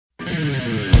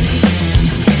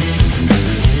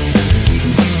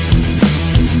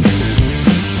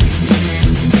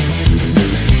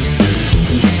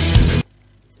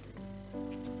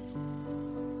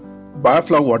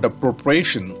Biofloc water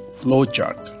preparation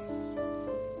flowchart.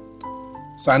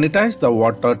 Sanitize the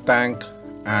water tank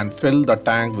and fill the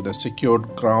tank with a secured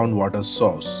groundwater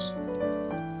source.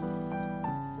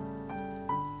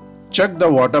 Check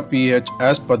the water pH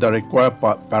as per the required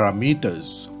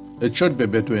parameters. It should be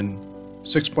between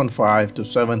 6.5 to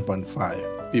 7.5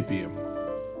 ppm.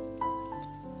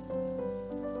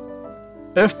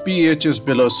 If pH is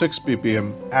below 6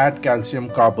 ppm, add calcium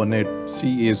carbonate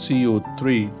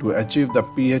CaCO3 to achieve the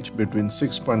pH between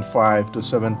 6.5 to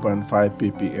 7.5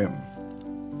 ppm.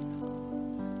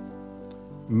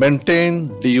 Maintain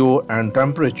DO and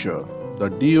temperature. The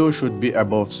DO should be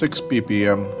above 6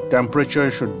 ppm. Temperature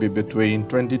should be between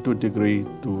 22 degrees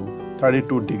to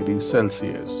 32 degrees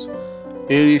Celsius.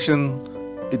 Aeration,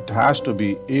 it has to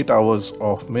be 8 hours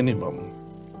of minimum.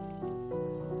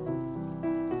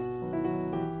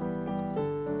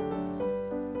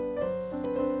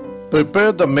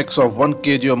 Prepare the mix of 1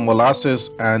 kg of molasses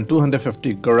and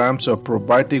 250 grams of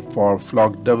probiotic for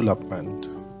floc development.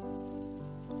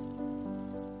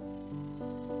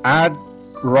 Add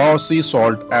raw sea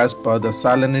salt as per the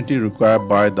salinity required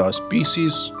by the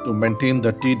species to maintain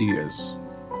the TDS.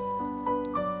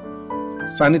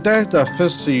 Sanitize the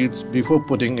fish seeds before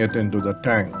putting it into the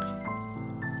tank.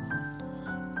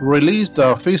 Release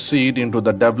the fish seed into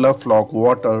the developed floc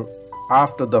water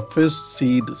after the fish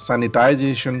seed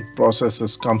sanitization process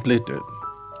is completed.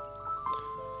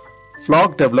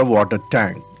 Floc developed water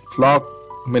tank. Floc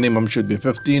minimum should be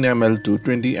 15 ml to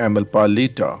 20 ml per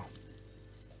liter.